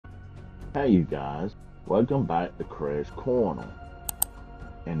Hey you guys, welcome back to Crash Corner.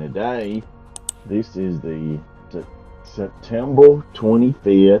 And today, this is the September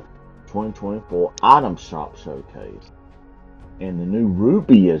 25th, 2024 Item Shop Showcase. And the new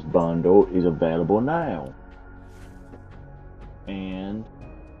Rubius bundle is available now. And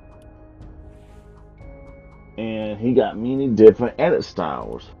he got many different edit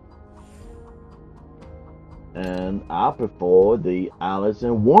styles. And I prefer the Alice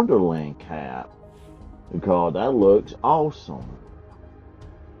in Wonderland cap because that looks awesome.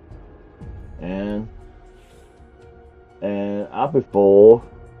 And I prefer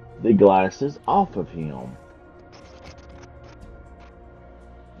the glasses off of him.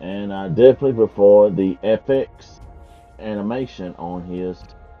 And I definitely prefer the FX animation on his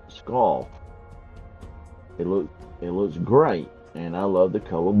scarf. It looks great, and I love the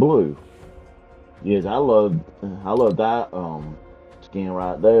color blue. Yes, I love that skin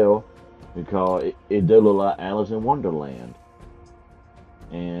right there because it does look like Alice in Wonderland.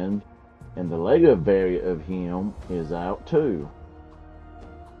 And the Lego variant of him is out too.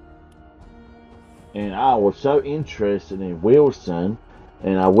 And I was so interested in Wilson,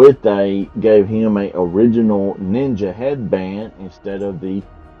 and I wish they gave him a original ninja headband instead of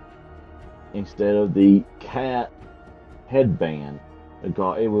the cat headband.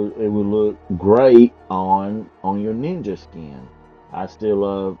 Because it would look great on your ninja skin. I still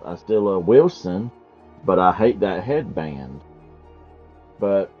love Wilson, but I hate that headband.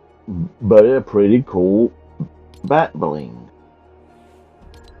 But it's a pretty cool back bling.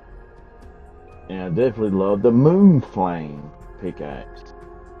 And I definitely love the Moon Flame pickaxe.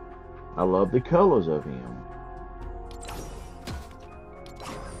 I love the colors of him.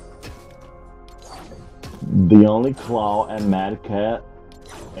 The only claw and Mad Cat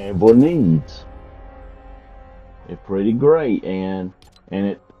ever needs. It's pretty great, and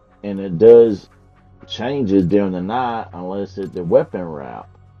it does changes during the night unless it's the weapon wrap.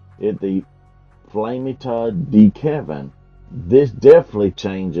 It's the Flamita D Kevin. This definitely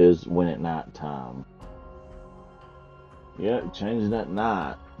changes when at night time. Yeah, it changes at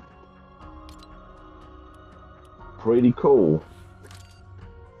night. Pretty cool.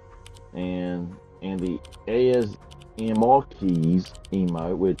 And the ASMR keys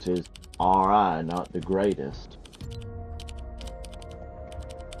emote, which is RI, not the greatest.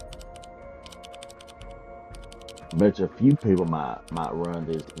 Bet a few people might run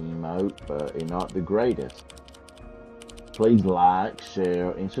this emote, but it's not the greatest. Please like,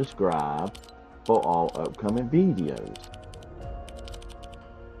 share, and subscribe for all upcoming videos.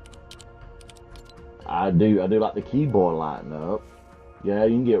 I do like the keyboard lighting up. Yeah,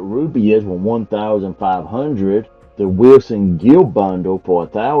 you can get Rubius for 1,500, the Wilson Guild bundle for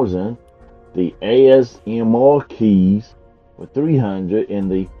 1,000, the ASMR keys for 300,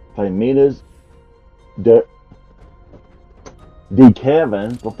 and the Flamita's D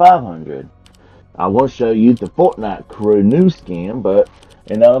Kevin for 500. I want to show you the Fortnite crew new skin, but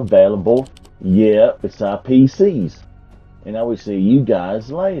it's not available yet beside PCs. And I will see you guys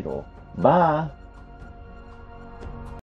later. Bye.